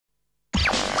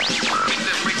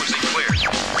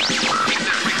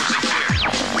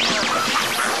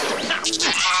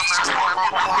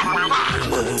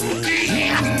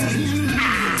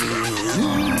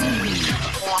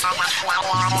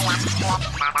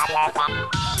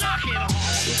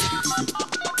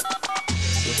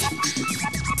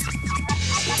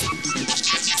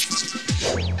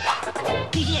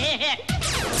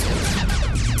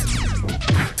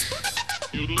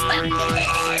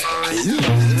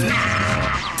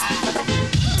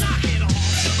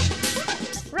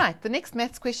Right, the next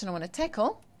maths question I want to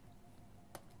tackle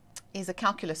is a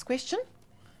calculus question,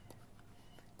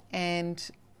 and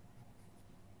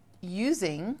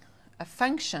using a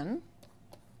function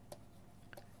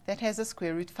that has a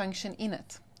square root function in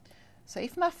it. So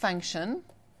if my function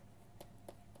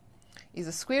is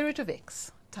a square root of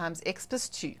x times x plus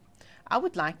 2, I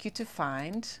would like you to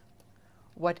find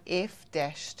what f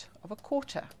dashed of a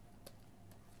quarter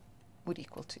would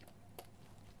equal to.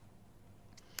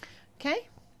 Okay?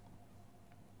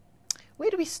 Where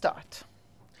do we start?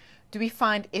 Do we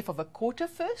find f of a quarter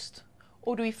first,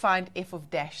 or do we find f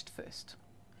of dashed first?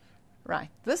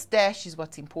 Right, this dash is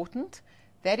what's important.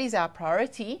 That is our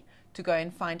priority, to go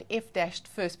and find f dashed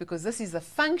first, because this is a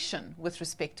function with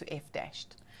respect to f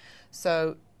dashed.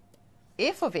 So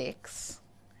f of x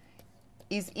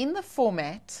is in the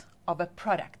format of a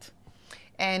product.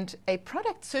 And a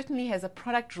product certainly has a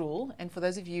product rule, and for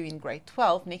those of you in grade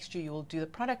 12, next year you will do the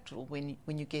product rule when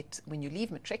you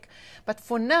leave matric. But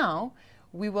for now,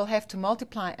 we will have to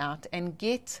multiply out and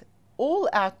get all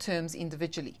our terms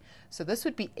individually. So this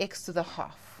would be x to the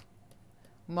half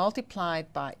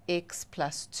multiplied by x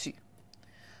plus 2.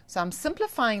 So I'm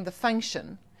simplifying the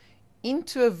function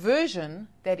into a version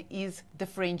that is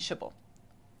differentiable.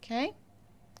 Okay?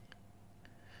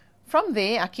 From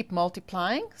there, I keep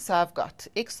multiplying. So I've got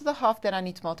x to the half that I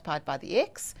need to multiply by the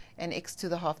x, and x to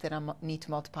the half that I need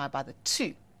to multiply by the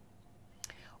 2.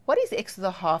 What is x to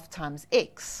the half times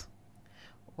x?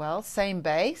 Well, same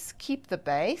base, keep the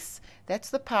base. That's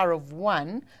the power of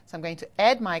 1. So I'm going to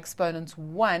add my exponents.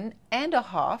 1 and a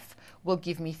half will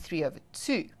give me 3 over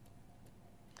 2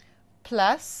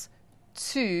 plus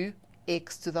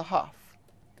 2x to the half.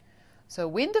 So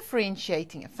when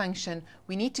differentiating a function,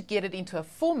 we need to get it into a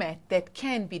format that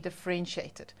can be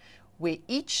differentiated, where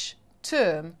each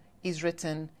term is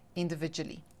written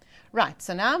individually. Right,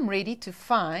 so now I'm ready to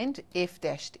find f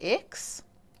dashed x.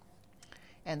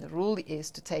 And the rule is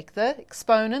to take the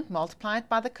exponent, multiply it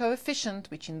by the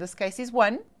coefficient, which in this case is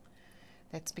 1.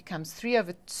 That becomes 3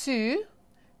 over 2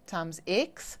 times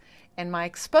x, and my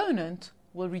exponent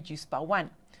will reduce by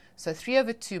 1. So 3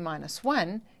 over 2 minus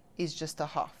 1 is just a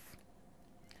half,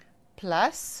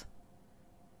 plus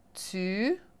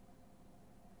 2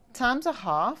 times a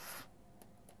half,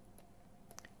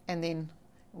 and then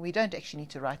we don't actually need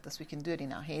to write this, we can do it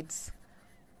in our heads.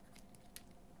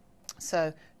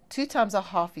 So 2 times a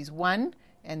half is 1,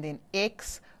 and then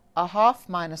x, a half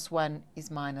minus 1 is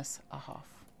minus a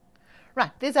half.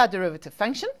 Right, there's our derivative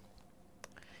function.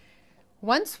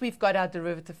 Once we've got our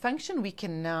derivative function, we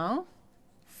can now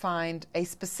find a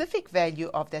specific value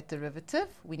of that derivative.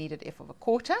 We needed f of a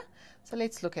quarter. So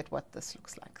let's look at what this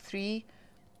looks like. 3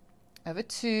 over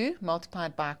 2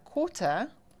 multiplied by a quarter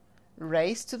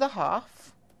raised to the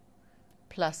half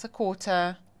plus a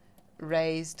quarter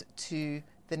raised to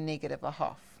the negative a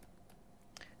half.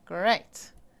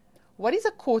 Great. What is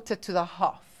a quarter to the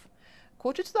half?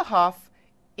 Quarter to the half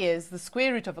is the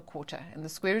square root of a quarter, and the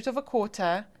square root of a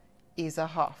quarter is a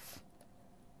half.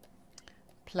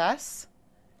 Plus,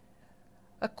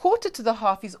 a quarter to the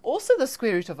half is also the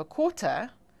square root of a quarter,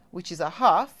 which is a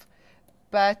half,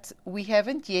 but we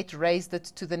haven't yet raised it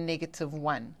to the negative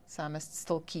 1, so I must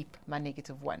still keep my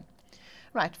negative 1.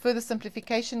 Right, further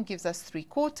simplification gives us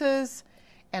 3/4,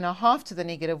 and a half to the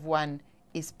negative 1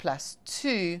 is plus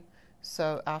 2,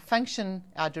 so our function,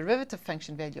 our derivative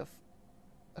function value of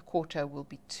a quarter will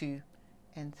be 2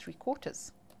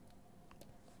 3/4.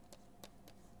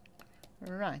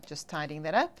 Right, just tidying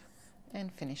that up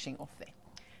and finishing off there.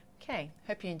 Okay,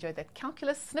 hope you enjoyed that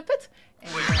calculus snippet. And,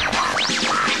 keep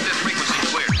this frequency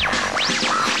clear.